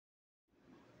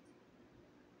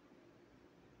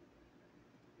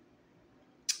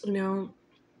You know,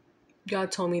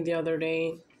 God told me the other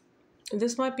day,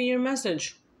 this might be your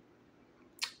message.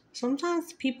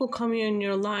 Sometimes people come in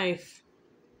your life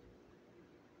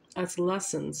as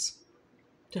lessons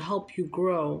to help you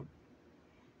grow.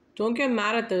 Don't get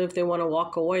mad at them if they want to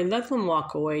walk away. Let them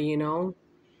walk away, you know.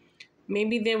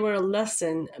 Maybe they were a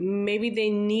lesson. Maybe they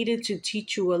needed to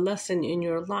teach you a lesson in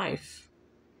your life.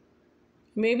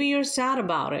 Maybe you're sad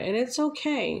about it, and it's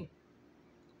okay.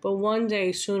 But one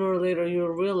day, sooner or later, you'll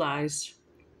realize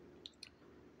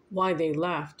why they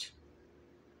left.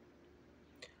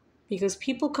 Because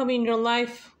people come in your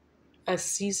life as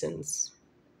seasons,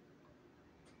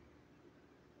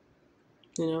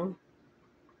 you know?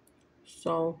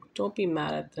 So don't be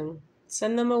mad at them.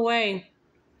 Send them away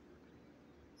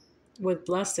with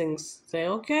blessings. Say,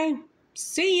 okay,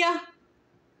 see ya.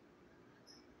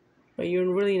 But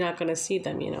you're really not going to see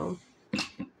them, you know?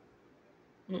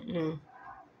 You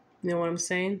know what I'm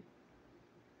saying?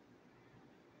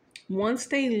 Once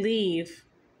they leave,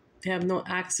 they have no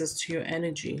access to your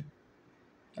energy.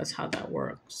 That's how that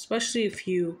works. Especially if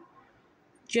you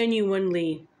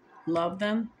genuinely love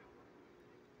them.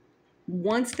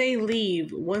 Once they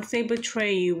leave, once they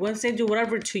betray you, once they do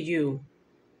whatever to you,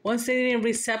 once they didn't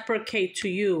reciprocate to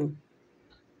you,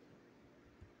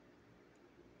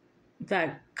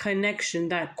 that connection,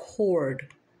 that cord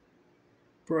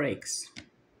breaks.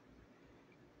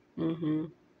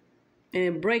 And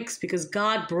it breaks because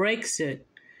God breaks it.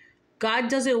 God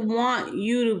doesn't want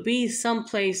you to be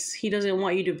someplace He doesn't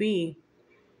want you to be.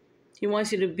 He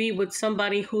wants you to be with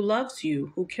somebody who loves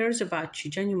you, who cares about you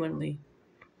genuinely.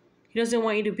 He doesn't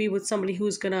want you to be with somebody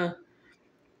who's going to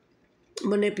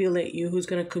manipulate you, who's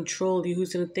going to control you,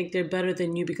 who's going to think they're better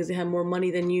than you because they have more money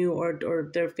than you, or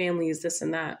their family is this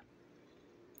and that.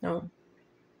 No.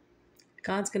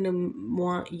 God's going to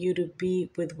want you to be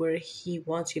with where He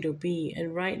wants you to be.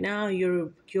 And right now,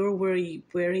 you're where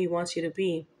He wants you to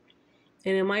be.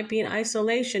 And it might be in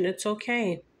isolation. It's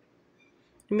okay.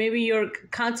 Maybe you're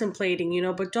contemplating, you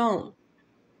know, but don't.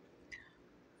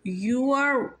 You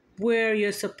are where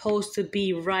you're supposed to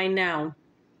be right now.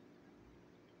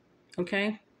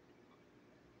 Okay?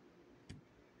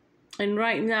 And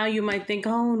right now you might think,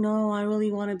 oh no, I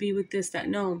really want to be with this, that.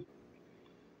 No.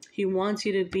 He wants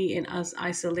you to be in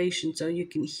isolation so you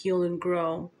can heal and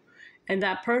grow. And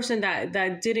that person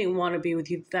that didn't want to be with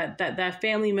you, that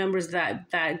family members that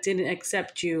didn't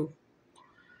accept you,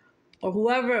 or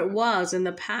whoever it was in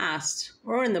the past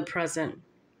or in the present,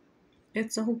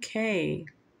 it's okay.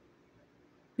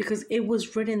 Because it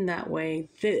was written that way.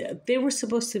 They were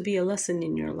supposed to be a lesson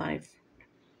in your life.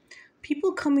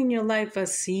 People come in your life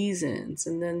as seasons,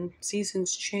 and then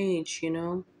seasons change, you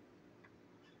know?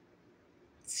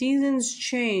 Seasons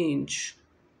change.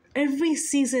 Every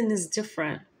season is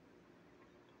different.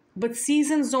 But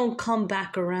seasons don't come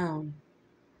back around.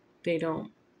 They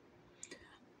don't.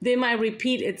 They might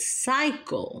repeat its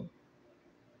cycle.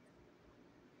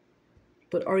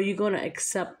 But are you going to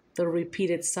accept the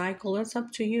repeated cycle? That's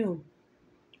up to you.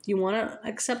 You want to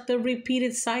accept the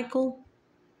repeated cycle?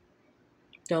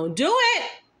 Don't do it.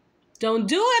 Don't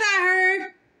do it, I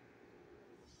heard.